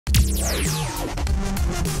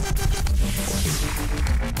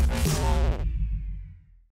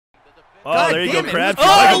Oh, there you go, Crabtree.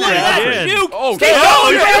 Oh, look at that! Nuke! Oh,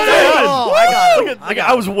 I got him.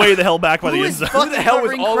 I was way the hell back by the Who end is zone. fucking Who the hell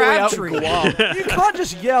was covering all the way out in Crabtree? Guam? You can't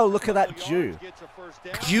just yell, look at that Jew.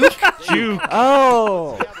 Juke? Juke.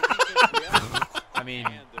 Oh. I mean,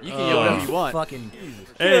 you can yell whatever you want. Fucking.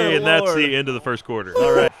 Hey, and that's Lord. the end of the first quarter.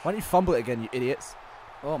 All right. Why don't you fumble it again, you idiots?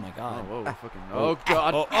 Oh my god. Whoa, fucking. Oh,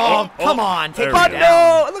 God. Oh, come on. Take There it we But go.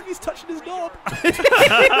 down. no! Look, he's touching his knob. What's going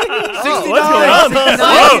on?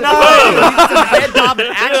 Some head bob in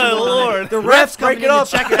action. Good lord. The ref's coming break in it to up.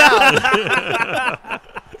 check it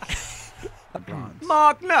out.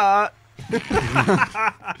 Mark Nut.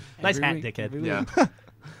 Nice hat, dickhead. Yeah.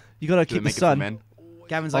 You gotta Do keep the make it for sun. men.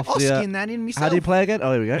 Gavin's Off like, I'll the, skin that in myself. How do you play again?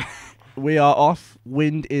 Oh, here we go. We are off.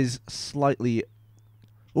 Wind is slightly.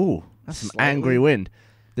 Ooh, that's some angry wind.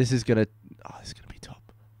 This is gonna. Oh, this is gonna be top.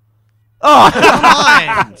 Oh,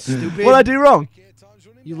 Come on, stupid. what did I do wrong?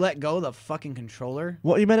 You let go of the fucking controller?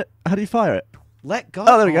 What you meant? How do you fire it? Let go?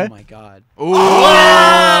 Oh, there we go. Oh my god. Ooh.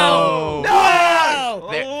 No!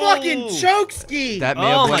 That- Fucking choke ski! That may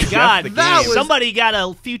have Oh won my Jeff god, the that game. was- somebody got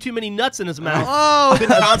a few too many nuts in his mouth. Oh,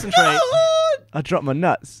 Couldn't concentrate. I dropped my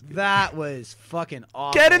nuts. that was fucking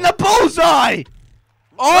awful. Get in the bullseye!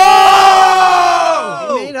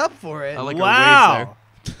 Oh! He made up for it. I like Wow. our waves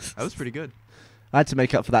there. That was pretty good. I had to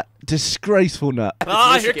make up for that disgraceful nut.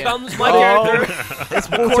 Ah, here Michigan. comes my Oh. character. It's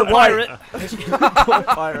Court pirate.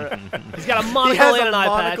 pirate. He's got a He monocle has and a an eye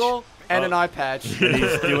patch. monocle and an eye patch. He's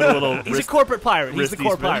doing a little He's a wrist. corporate pirate. He's the Wristy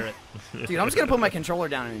core spin. pirate. Dude, I'm just gonna put my controller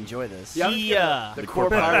down and enjoy this. Yeah. He The core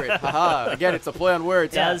pirate. Haha. Again, it's a play on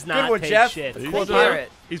words. does not Good one, take Jeff. shit. The core Thank you.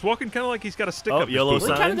 pirate. He's walking kind of like he's got a stick Oh, up his yellow booty.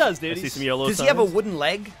 Well, he signs. kinda does, dude. I see He's- some yellow Does signs. he have a wooden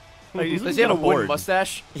leg? Does he have a wooden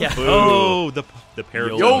mustache? Yeah. Oh, the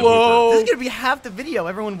parrot. YOLO! This is gonna be half the video.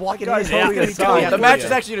 Everyone walking in. guy's It's gonna holding be a sign. The totally- match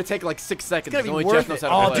is actually going to take like 6 seconds. It's gonna Only be Jeff worth knows it.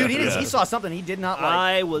 how to Oh, play. dude, he saw something he did not like.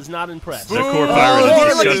 I was not impressed. The core Oh, pirate he is did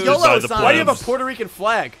like a disgusted YOLO by the sign. Why do you have a plans. Puerto Rican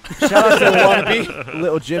flag? Shout out to wannabe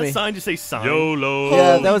little That Jimmy. sign just say sign. YOLO.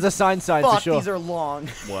 Yeah, that was a sign for Fuck, sure. these are long.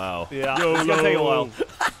 Wow. Yeah. It's gonna take a while.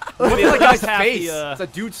 What's the guy's half face? the, It's a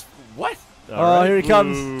dude's. What? Oh, here he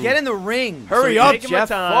comes. Get in the ring. Hurry So up, taking my Jeff.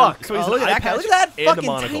 time. Fuck. So he's Oh, look an at eye that guy. Look patch at that and a fucking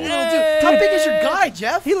monocle. tiny little dude. How big is your guy,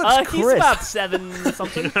 Jeff? He looks He's crisp. about 7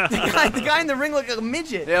 something. The guy in the ring looked like a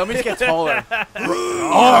midget. Yeah, let me just get taller.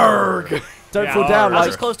 Arg! Don't Yeah, fall down I was like.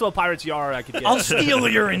 as close to a pirate's yard I could get. I'll steal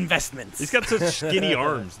your investments. He's got such skinny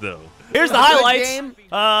arms, though. Here's the Good highlights. game.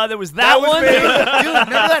 There was that one. Dude,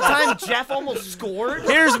 remember that time Jeff almost scored?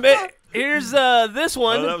 Here's me. Here's this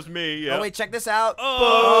one. Oh, that was me. Yeah. Oh, wait, check this out. no,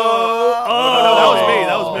 that was me.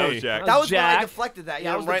 That was me. That was Jack. That was when I Jack. deflected that. Yeah,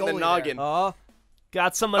 Yeah, I was right in the goalie noggin. Oh,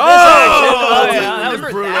 Got some of this action. Oh, yeah, that was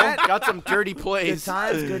Remember brutal. that? Got some dirty Good plays.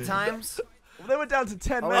 times, good times. they were down to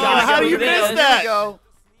 10 Oh, minutes. how do you Here we miss go. that? Here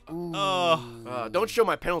we go. Don't show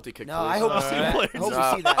my penalty kick, No, please. I hope you see that. I hope you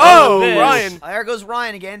see that. Oh, This. Ryan. There goes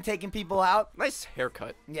Ryan again, taking people out. Nice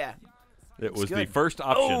haircut. Yeah. It was the good. first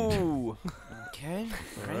option. Oh. Okay.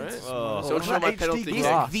 Oh. Don't show my penalty These,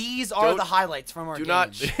 kick. these are Don't- the highlights from our Do game.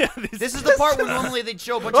 not. This is the part where normally they'd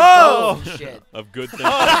show a bunch Oh! of goals and shit. Of good things.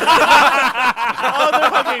 That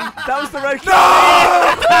was the red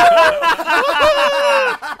card.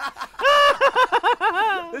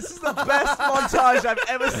 This is the best montage I've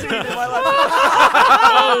ever seen in my life.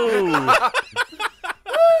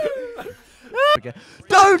 Okay.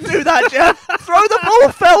 Don't do that, Jeff. Throw the ball,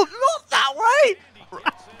 Phil. Not that way.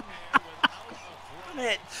 Damn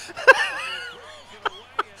it.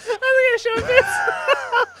 I think I showed this.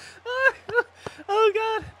 Oh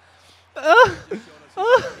God.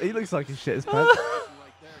 He looks like he shit his pants.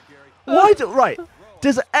 Why do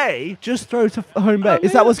Does A just throw to home base?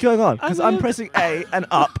 Is that what's going on? Because I'm pressing A and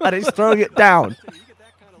up, and it's throwing it down.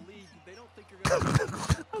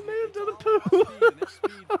 I may have done a poo.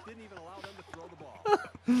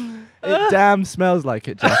 It damn smells like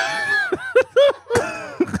it, Jeff.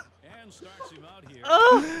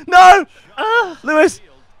 No! Lewis!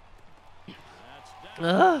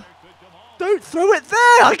 Don't throw it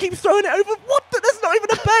there! I keep throwing it over. What? There's not even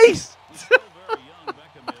a base!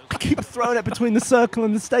 I keep throwing it between the circle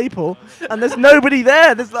and the staple, and there's nobody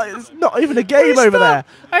there. There's not even a game over there.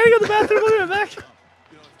 I gotta go to the bathroom. I'll be right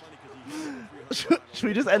back. Should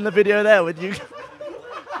we just end the video there with you?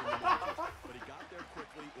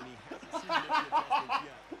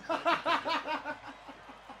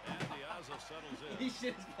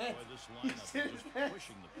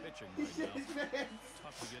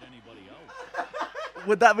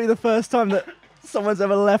 Would that be the first time that someone's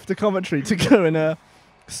ever left a commentary to go and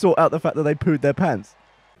sort out the fact that they pooed their pants?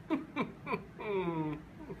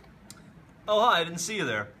 Oh, hi, I didn't see you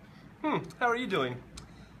there. How are you doing?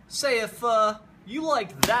 Say, if you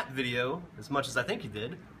liked that video as much as I think you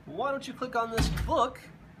did, why don't you click on this book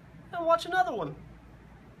and watch another one?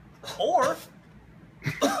 Or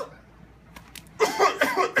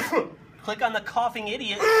click on the coughing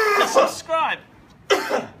idiot to subscribe.